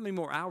how many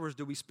more hours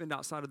do we spend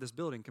outside of this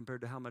building compared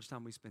to how much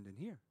time we spend in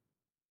here?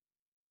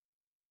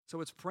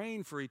 So it's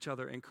praying for each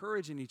other,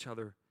 encouraging each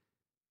other,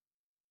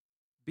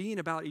 being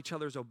about each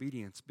other's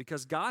obedience,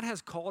 because God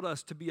has called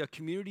us to be a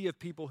community of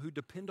people who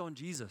depend on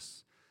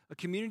Jesus, a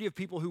community of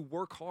people who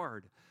work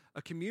hard,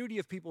 a community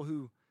of people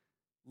who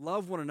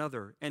love one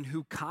another and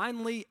who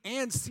kindly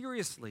and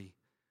seriously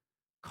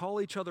call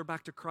each other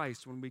back to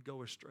Christ when we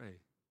go astray.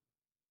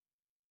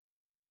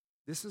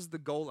 This is the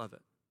goal of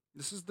it.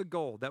 This is the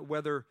goal, that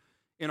whether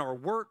in our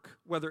work,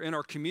 whether in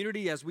our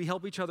community, as we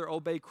help each other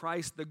obey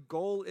Christ, the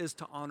goal is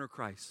to honor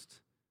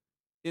Christ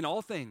in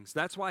all things.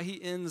 That's why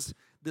he ends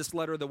this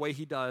letter the way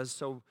he does.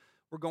 So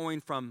we're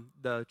going from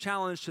the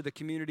challenge to the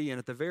community, and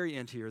at the very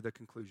end here, the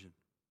conclusion.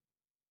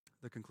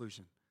 The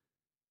conclusion.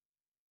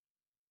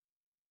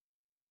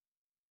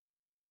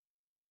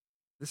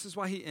 This is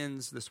why he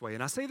ends this way.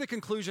 And I say the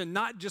conclusion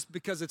not just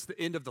because it's the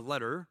end of the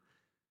letter,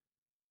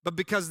 but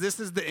because this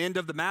is the end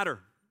of the matter.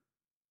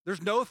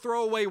 There's no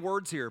throwaway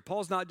words here.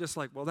 Paul's not just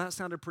like, well, that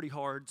sounded pretty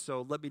hard,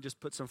 so let me just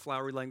put some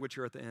flowery language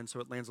here at the end so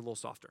it lands a little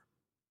softer.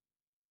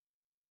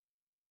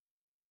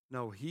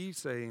 No, he's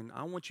saying,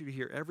 I want you to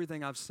hear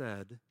everything I've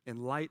said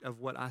in light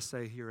of what I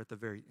say here at the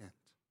very end.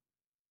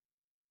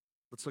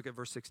 Let's look at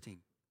verse 16.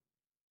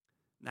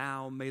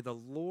 Now may the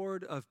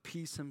Lord of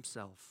peace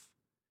himself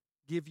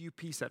give you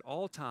peace at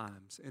all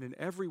times and in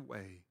every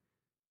way.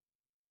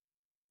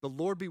 The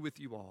Lord be with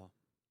you all.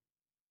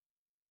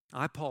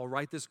 I, Paul,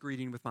 write this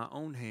greeting with my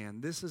own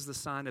hand. This is the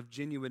sign of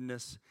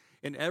genuineness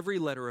in every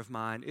letter of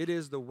mine. It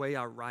is the way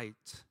I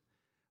write.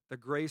 The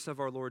grace of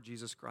our Lord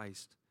Jesus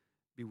Christ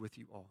be with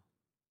you all.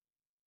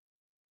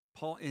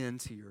 Paul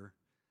ends here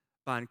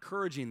by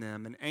encouraging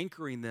them and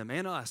anchoring them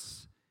and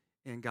us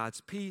in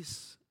God's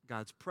peace,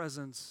 God's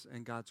presence,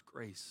 and God's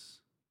grace.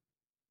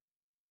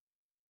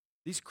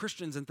 These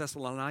Christians in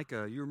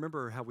Thessalonica, you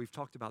remember how we've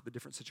talked about the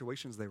different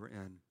situations they were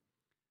in.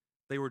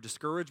 They were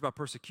discouraged by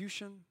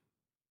persecution.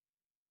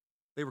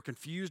 They were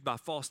confused by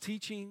false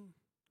teaching.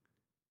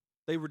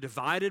 They were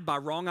divided by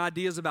wrong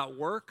ideas about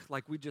work,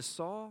 like we just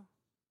saw.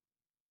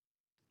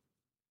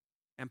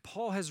 And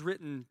Paul has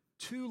written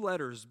 2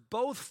 letters,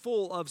 both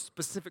full of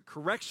specific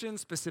correction,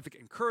 specific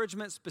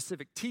encouragement,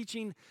 specific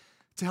teaching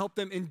to help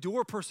them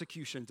endure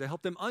persecution, to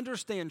help them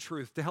understand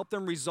truth, to help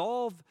them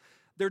resolve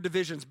their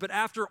divisions. But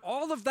after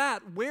all of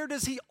that, where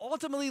does he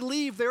ultimately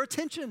leave their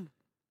attention?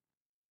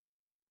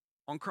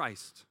 On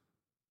Christ.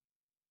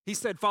 He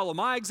said, follow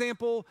my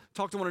example,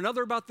 talk to one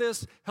another about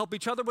this, help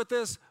each other with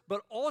this,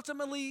 but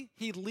ultimately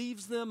he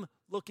leaves them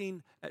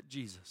looking at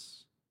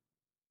Jesus.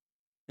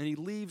 And he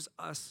leaves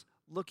us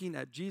looking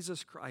at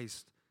Jesus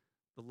Christ,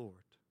 the Lord.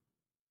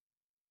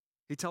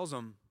 He tells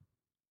them,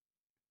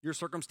 your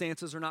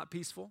circumstances are not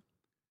peaceful.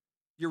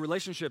 Your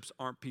relationships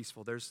aren't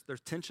peaceful. There's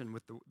tension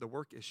with the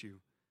work issue.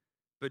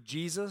 But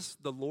Jesus,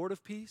 the Lord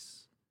of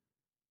peace,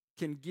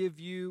 can give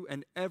you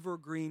an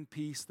evergreen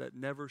peace that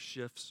never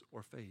shifts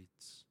or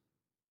fades.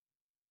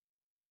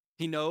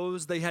 He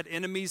knows they had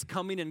enemies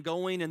coming and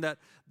going and that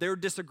their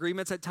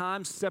disagreements at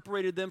times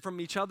separated them from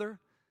each other.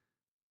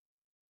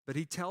 But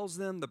he tells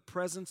them the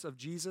presence of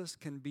Jesus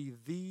can be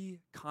the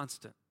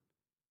constant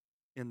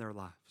in their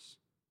lives.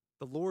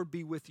 The Lord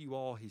be with you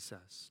all, he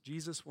says.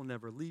 Jesus will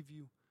never leave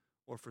you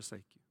or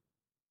forsake you.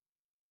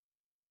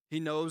 He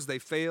knows they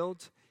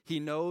failed. He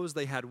knows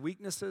they had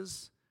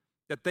weaknesses,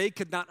 that they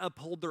could not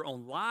uphold their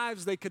own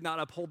lives. They could not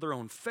uphold their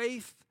own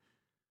faith.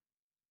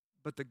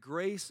 But the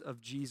grace of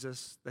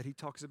Jesus that he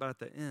talks about at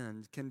the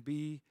end can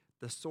be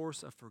the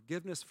source of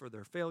forgiveness for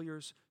their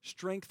failures,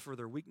 strength for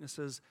their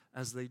weaknesses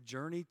as they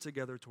journey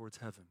together towards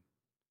heaven.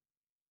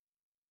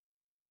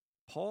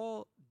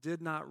 Paul did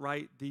not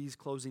write these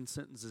closing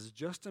sentences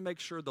just to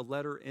make sure the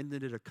letter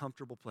ended at a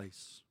comfortable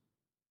place.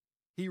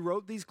 He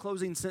wrote these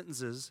closing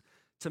sentences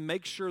to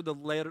make sure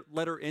the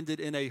letter ended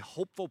in a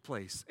hopeful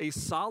place, a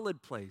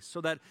solid place, so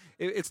that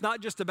it's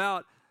not just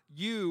about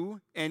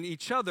you and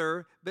each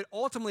other, but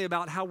ultimately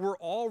about how we're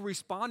all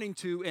responding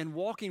to and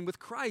walking with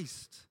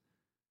Christ.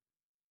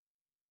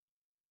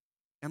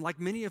 And like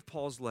many of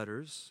Paul's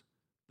letters,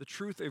 the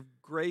truth of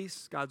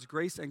grace, God's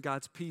grace and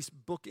God's peace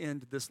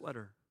bookend this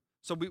letter.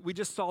 So we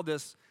just saw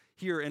this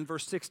here in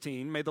verse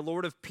 16. May the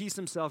Lord of peace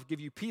himself give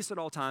you peace at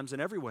all times in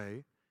every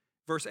way.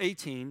 Verse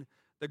 18,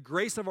 the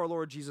grace of our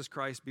Lord Jesus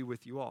Christ be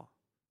with you all.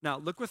 Now,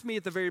 look with me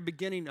at the very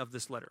beginning of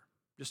this letter,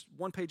 just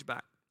one page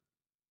back.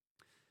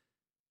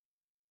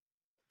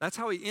 That's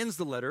how he ends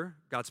the letter,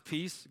 God's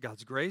peace,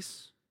 God's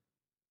grace.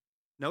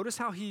 Notice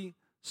how he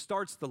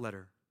starts the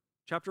letter.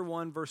 Chapter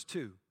 1, verse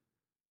 2.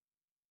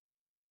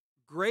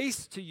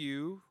 Grace to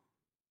you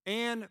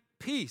and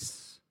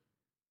peace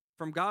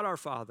from God our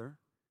Father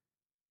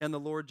and the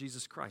Lord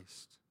Jesus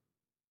Christ.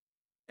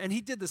 And he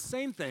did the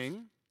same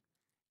thing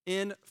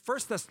in 1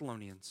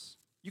 Thessalonians.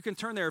 You can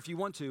turn there if you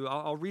want to.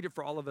 I'll read it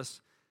for all of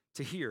us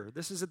to hear.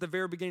 This is at the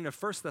very beginning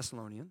of 1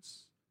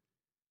 Thessalonians,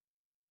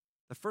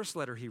 the first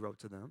letter he wrote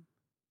to them.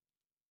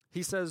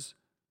 He says,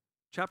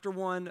 chapter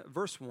 1,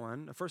 verse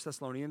 1 of 1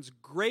 Thessalonians,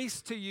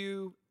 grace to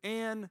you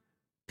and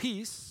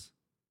peace.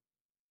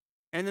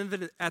 And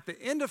then at the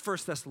end of 1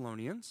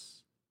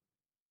 Thessalonians,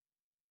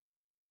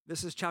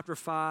 this is chapter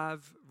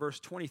 5, verse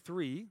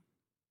 23.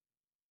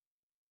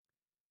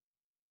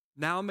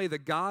 Now may the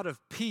God of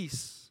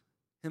peace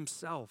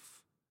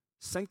himself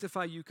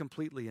sanctify you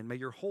completely, and may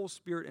your whole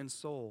spirit and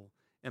soul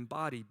and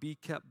body be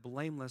kept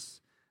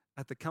blameless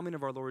at the coming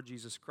of our Lord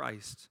Jesus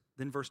Christ.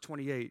 Then verse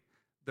 28,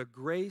 the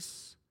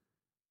grace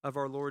of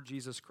our Lord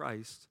Jesus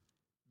Christ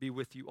be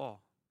with you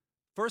all.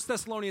 First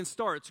Thessalonians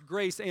starts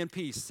grace and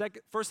peace.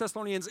 First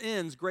Thessalonians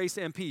ends grace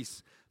and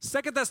peace.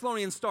 Second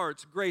Thessalonians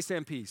starts grace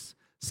and peace.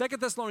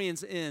 Second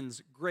Thessalonians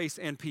ends grace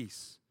and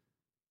peace.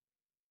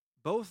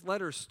 Both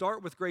letters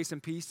start with grace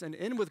and peace and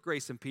end with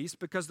grace and peace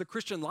because the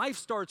Christian life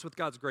starts with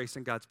God's grace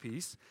and God's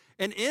peace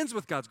and ends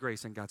with God's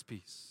grace and God's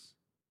peace.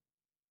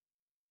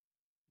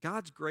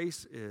 God's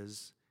grace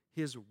is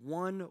his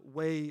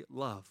one-way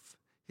love,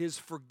 his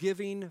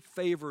forgiving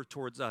favor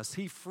towards us.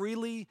 He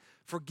freely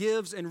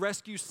forgives and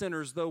rescues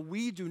sinners, though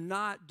we do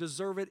not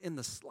deserve it in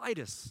the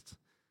slightest.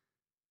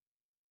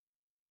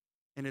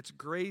 And it's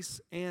grace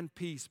and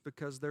peace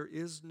because there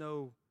is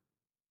no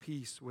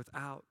peace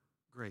without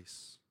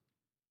grace.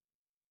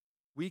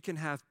 We can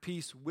have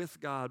peace with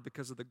God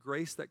because of the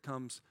grace that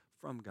comes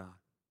from God.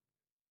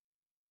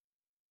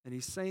 And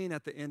he's saying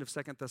at the end of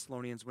 2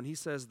 Thessalonians, when he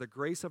says, the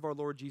grace of our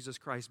Lord Jesus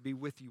Christ be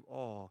with you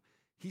all,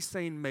 he's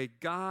saying, may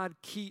God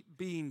keep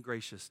being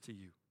gracious to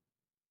you.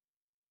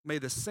 May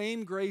the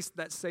same grace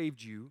that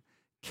saved you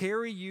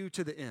carry you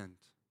to the end.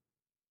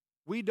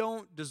 We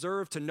don't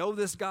deserve to know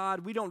this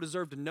God. We don't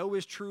deserve to know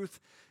his truth.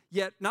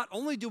 Yet not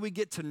only do we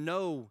get to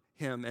know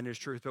him and his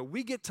truth, but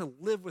we get to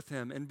live with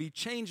him and be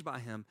changed by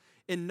him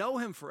and know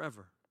him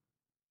forever.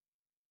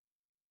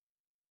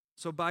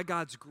 So by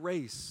God's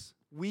grace,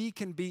 we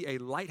can be a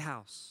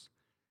lighthouse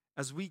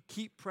as we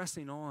keep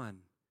pressing on,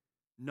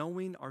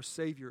 knowing our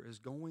Savior is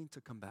going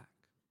to come back.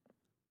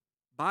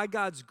 By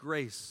God's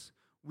grace,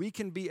 we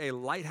can be a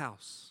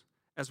lighthouse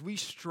as we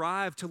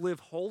strive to live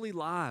holy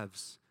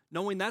lives,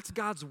 knowing that's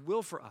God's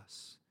will for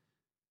us.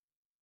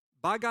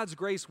 By God's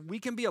grace, we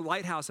can be a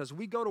lighthouse as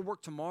we go to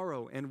work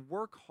tomorrow and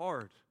work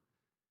hard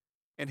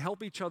and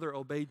help each other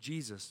obey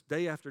Jesus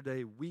day after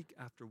day, week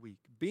after week.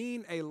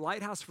 Being a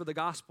lighthouse for the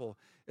gospel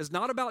is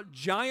not about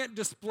giant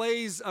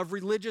displays of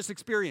religious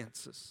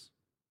experiences.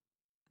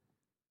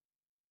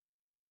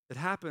 It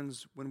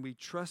happens when we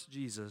trust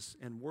Jesus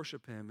and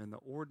worship him in the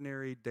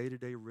ordinary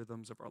day-to-day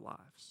rhythms of our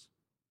lives.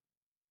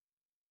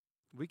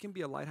 We can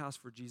be a lighthouse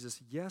for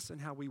Jesus, yes, in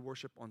how we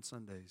worship on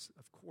Sundays.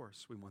 Of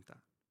course, we want that.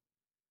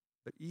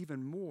 But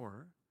even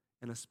more,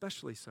 and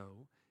especially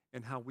so,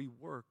 in how we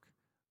work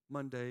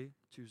Monday,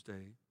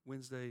 Tuesday,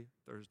 Wednesday,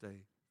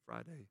 Thursday,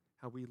 Friday,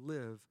 how we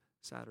live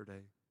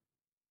Saturday,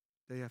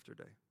 day after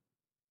day.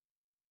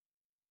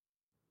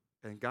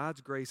 And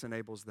God's grace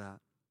enables that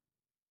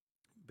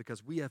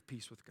because we have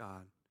peace with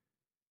God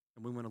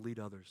and we want to lead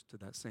others to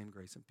that same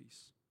grace and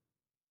peace.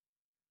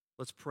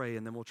 Let's pray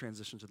and then we'll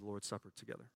transition to the Lord's Supper together.